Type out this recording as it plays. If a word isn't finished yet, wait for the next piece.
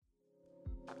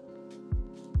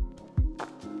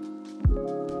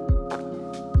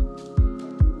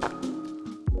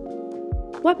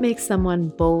What makes someone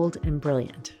bold and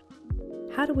brilliant?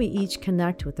 How do we each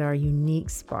connect with our unique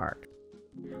spark?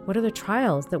 What are the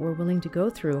trials that we're willing to go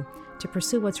through to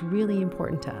pursue what's really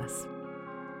important to us?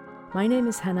 My name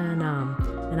is Hannah Anam,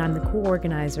 and I'm the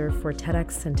co-organizer for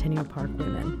TEDx Centennial Park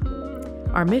Women.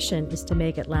 Our mission is to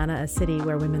make Atlanta a city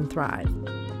where women thrive.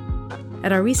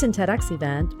 At our recent TEDx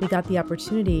event, we got the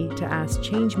opportunity to ask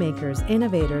changemakers,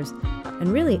 innovators,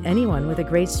 and really anyone with a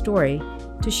great story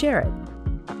to share it.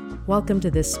 Welcome to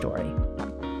This Story.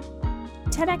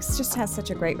 TEDx just has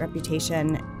such a great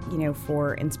reputation,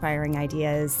 for inspiring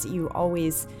ideas. You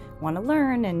always want to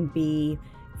learn and be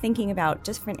thinking about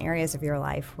different areas of your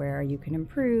life where you can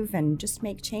improve and just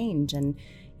make change and,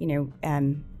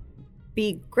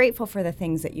 be grateful for the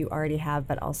things that you already have,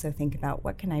 but also think about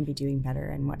what can I be doing better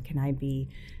and what can I be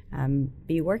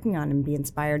working on and be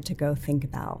inspired to go think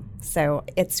about. So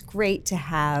it's great to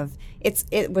have,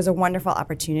 it was a wonderful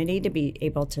opportunity to be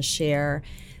able to share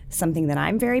something that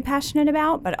I'm very passionate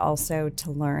about, but also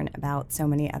to learn about so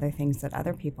many other things that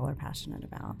other people are passionate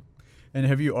about. And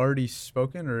have you already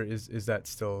spoken, or is that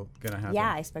still going to happen?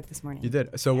 Yeah, I spoke this morning. You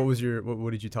did? So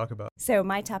what did you talk about? So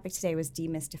my topic today was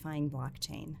demystifying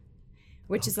blockchain,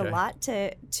 which is a lot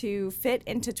to fit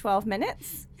into 12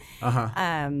 minutes.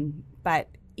 But,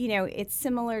 it's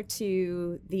similar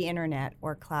to the internet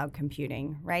or cloud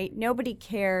computing, right? Nobody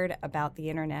cared about the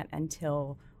internet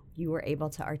until you were able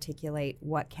to articulate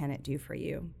what can it do for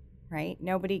you, right?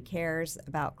 Nobody cares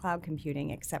about cloud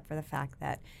computing except for the fact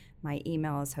that my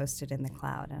email is hosted in the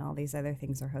cloud and all these other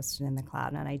things are hosted in the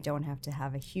cloud, and I don't have to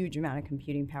have a huge amount of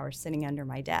computing power sitting under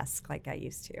my desk like I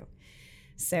used to.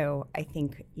 So I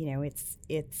think,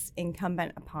 it's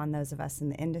incumbent upon those of us in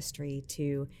the industry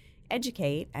to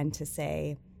educate and to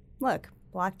say, look,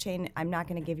 blockchain, I'm not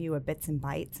going to give you a bits and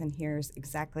bytes and here's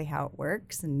exactly how it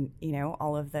works and,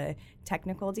 all of the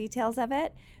technical details of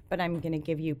it, but I'm going to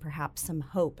give you perhaps some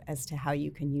hope as to how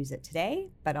you can use it today,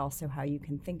 but also how you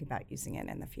can think about using it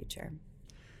in the future.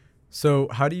 So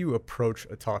how do you approach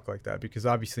a talk like that? Because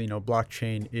obviously,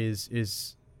 blockchain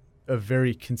is a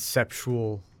very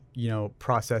conceptual,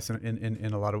 process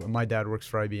in a lot of, my dad works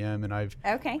for IBM and I've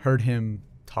heard him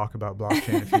talk about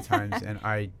blockchain a few times, and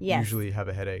I usually have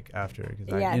a headache after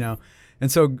because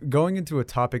and so going into a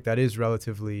topic that is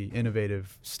relatively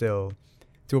innovative still,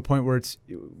 to a point where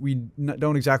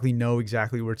don't exactly know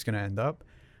where it's going to end up.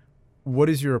 What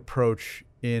is your approach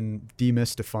in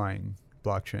demystifying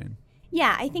blockchain?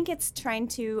 Yeah, I think it's trying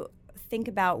to think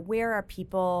about where do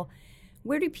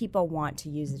people want to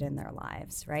use it in their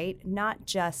lives, right? Not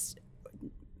just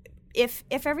if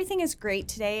everything is great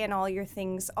today and all your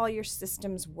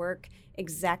systems work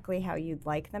exactly how you'd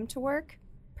like them to work,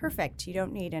 perfect. You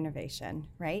don't need innovation,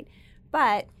 right?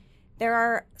 But there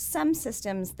are some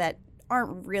systems that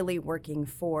aren't really working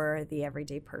for the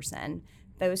everyday person.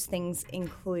 Those things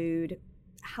include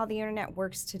how the internet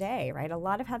works today, right? A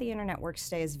lot of how the internet works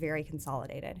today is very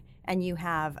consolidated. And you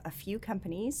have a few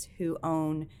companies who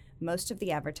own most of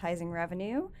the advertising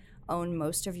revenue, own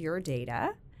most of your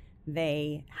data.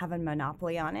 They have a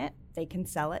monopoly on it. They can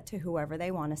sell it to whoever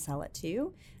they want to sell it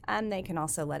to. And they can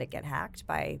also let it get hacked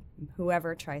by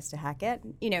whoever tries to hack it.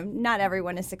 Not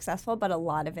everyone is successful, but a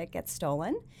lot of it gets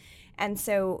stolen. And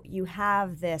so you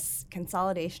have this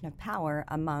consolidation of power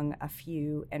among a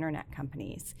few internet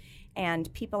companies.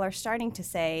 And people are starting to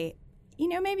say,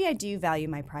 maybe I do value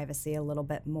my privacy a little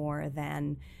bit more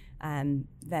than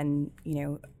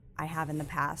I have in the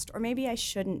past, or maybe I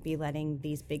shouldn't be letting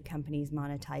these big companies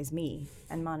monetize me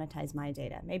and monetize my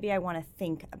data. Maybe I want to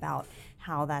think about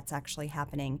how that's actually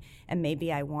happening, and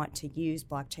maybe I want to use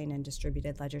blockchain and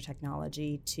distributed ledger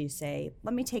technology to say,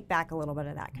 let me take back a little bit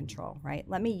of that control, right?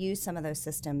 Let me use some of those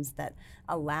systems that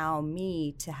allow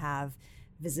me to have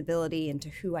visibility into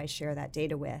who I share that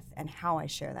data with and how I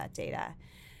share that data.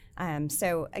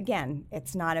 So again,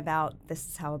 it's not about this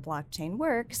is how a blockchain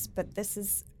works, but this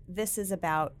is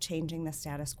about changing the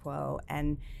status quo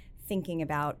and thinking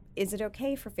about, is it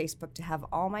okay for Facebook to have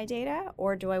all my data,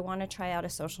 or do I want to try out a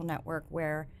social network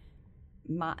where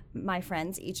my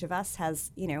friends, each of us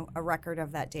has, a record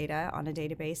of that data on a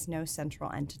database, no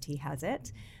central entity has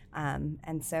it.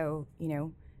 And so,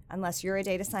 unless you're a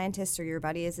data scientist or your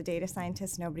buddy is a data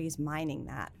scientist, nobody's mining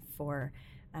that for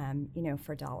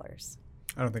dollars.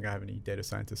 I don't think I have any data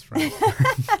scientist friends.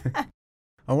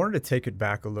 I wanted to take it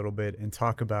back a little bit and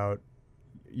talk about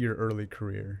your early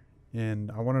career.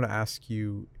 And I wanted to ask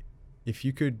you if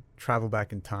you could travel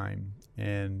back in time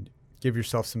and give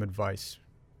yourself some advice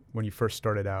when you first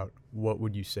started out, what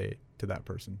would you say to that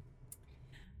person?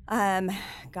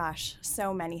 Gosh,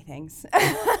 so many things.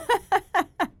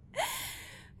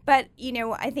 But,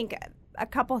 I think a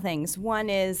couple things. One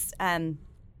is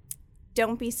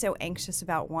don't be so anxious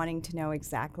about wanting to know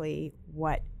exactly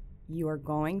what you are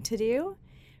going to do,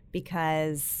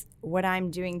 because what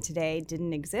I'm doing today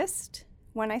didn't exist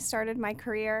when I started my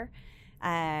career.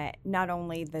 Not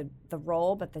only the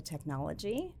role, but the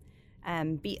technology.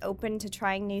 Be open to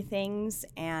trying new things,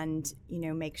 and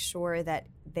make sure that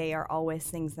they are always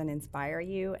things that inspire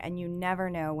you, and you never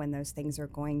know when those things are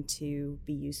going to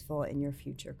be useful in your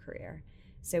future career.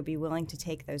 So be willing to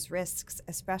take those risks,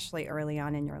 especially early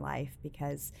on in your life,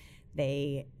 because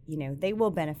they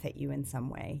will benefit you in some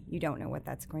way. You don't know what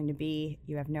that's going to be.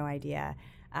 You have no idea.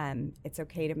 It's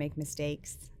okay to make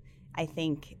mistakes. I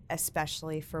think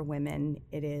especially for women,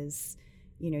 it is,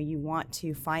 you want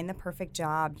to find the perfect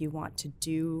job. You want to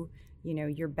do,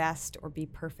 your best or be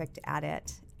perfect at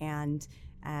it. And,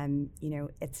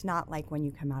 it's not like when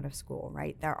you come out of school,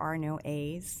 right? There are no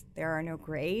A's. There are no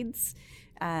grades.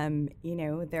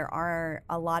 There are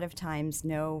a lot of times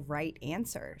no right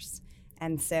answers.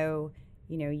 And so,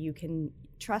 you can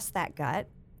trust that gut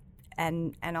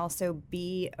and also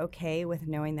be okay with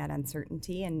knowing that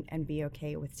uncertainty and be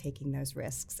okay with taking those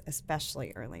risks,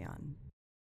 especially early on.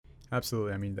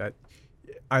 Absolutely. I mean,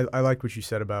 I like what you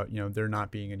said about, there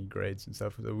not being any grades and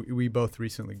stuff. We both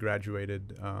recently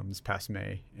graduated this past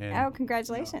May. And,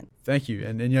 congratulations. Thank you.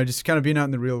 And just kind of being out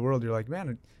in the real world, you're like,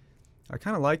 man, I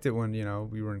kind of liked it when,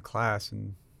 we were in class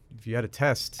and if you had a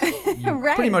test, you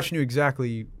right. pretty much knew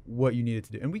exactly what you needed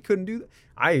to do. And we couldn't do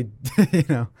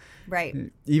that.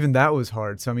 Right. Even that was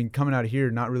hard. So, I mean, coming out of here,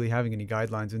 not really having any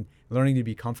guidelines and learning to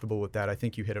be comfortable with that, I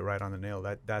think you hit it right on the nail.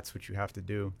 That's what you have to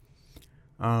do.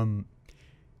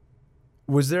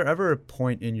 Was there ever a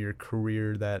point in your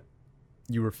career that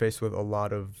you were faced with a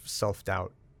lot of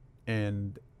self-doubt?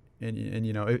 And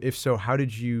if so, how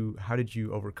did you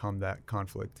overcome that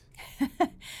conflict?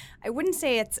 I wouldn't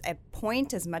say it's a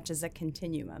point as much as a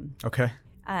continuum. Okay.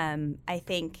 I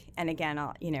think, and again,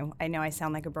 I know I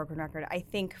sound like a broken record. I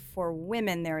think for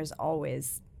women, there is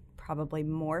always probably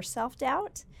more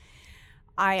self-doubt.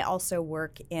 I also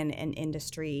work in an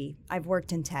industry. I've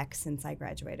worked in tech since I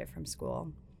graduated from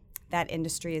school. That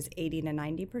industry is 80 to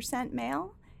 90%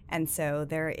 male. And so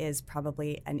there is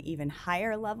probably an even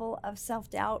higher level of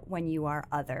self-doubt when you are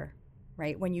other,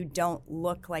 right? When you don't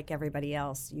look like everybody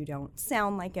else, you don't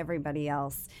sound like everybody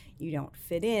else, you don't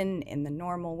fit in the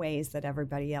normal ways that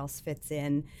everybody else fits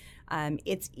in.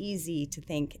 It's easy to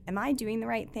think, am I doing the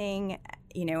right thing?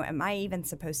 Am I even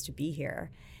supposed to be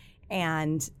here?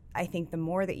 And I think the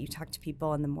more that you talk to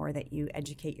people and the more that you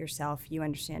educate yourself, you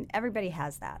understand everybody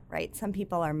has that, right? Some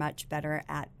people are much better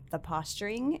at the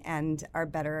posturing and are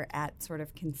better at sort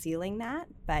of concealing that.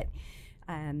 But,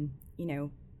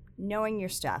 knowing your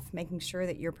stuff, making sure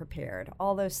that you're prepared,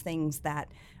 all those things that,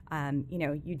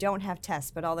 you don't have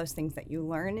tests, but all those things that you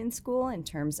learn in school in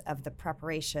terms of the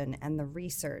preparation and the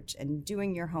research and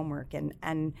doing your homework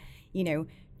and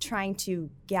trying to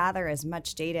gather as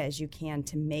much data as you can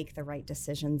to make the right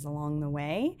decisions along the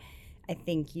way. I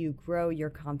think you grow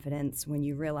your confidence when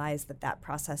you realize that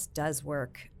process does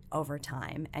work over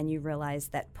time, and you realize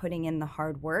that putting in the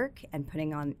hard work and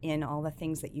putting in all the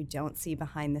things that you don't see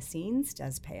behind the scenes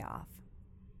does pay off.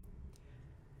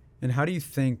 And how do you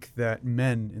think that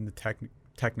men in the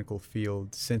technical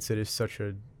field, since it is such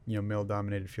a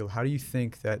male-dominated field, how do you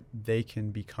think that they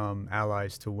can become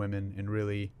allies to women and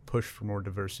really push for more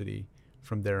diversity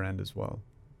from their end as well?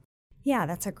 Yeah,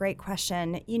 that's a great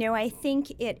question. I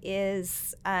think it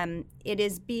is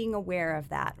being aware of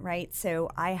that, right? So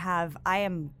I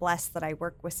am blessed that I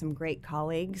work with some great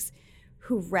colleagues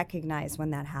who recognize when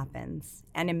that happens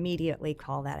and immediately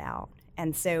call that out.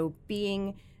 And so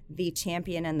being the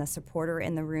champion and the supporter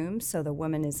in the room, so the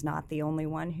woman is not the only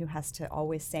one who has to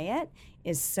always say it,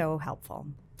 is so helpful.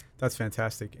 That's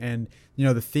fantastic. And,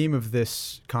 the theme of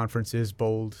this conference is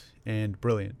bold and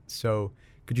brilliant. So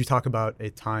could you talk about a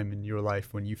time in your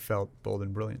life when you felt bold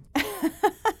and brilliant?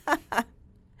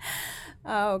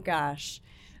 Oh, gosh.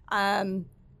 I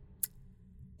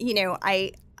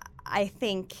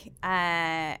think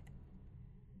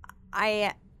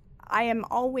I am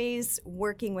always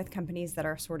working with companies that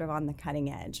are sort of on the cutting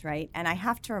edge, right? And I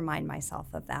have to remind myself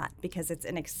of that because it's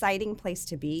an exciting place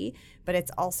to be, but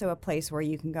it's also a place where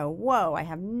you can go, whoa, I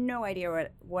have no idea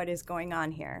what is going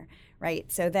on here, right?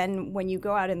 So then when you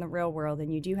go out in the real world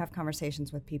and you do have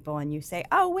conversations with people and you say,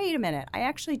 oh, wait a minute, I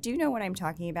actually do know what I'm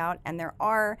talking about, and there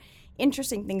are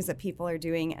interesting things that people are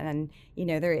doing, and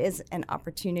there is an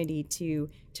opportunity to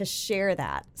share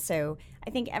that. So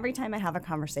I think every time I have a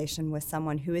conversation with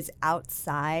someone who is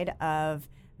outside of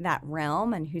that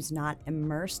realm and who's not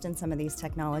immersed in some of these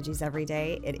technologies every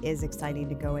day, it is exciting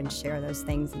to go and share those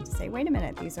things and to say, wait a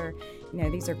minute, these are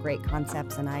great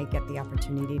concepts, and I get the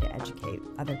opportunity to educate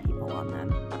other people on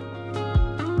them.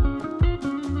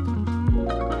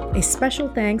 A special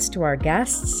thanks to our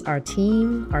guests, our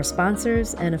team, our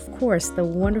sponsors, and of course, the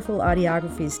wonderful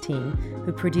Audiographies team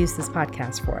who produced this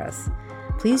podcast for us.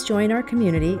 Please join our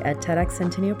community at TEDx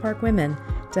Centennial Park Women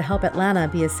to help Atlanta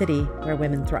be a city where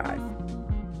women thrive.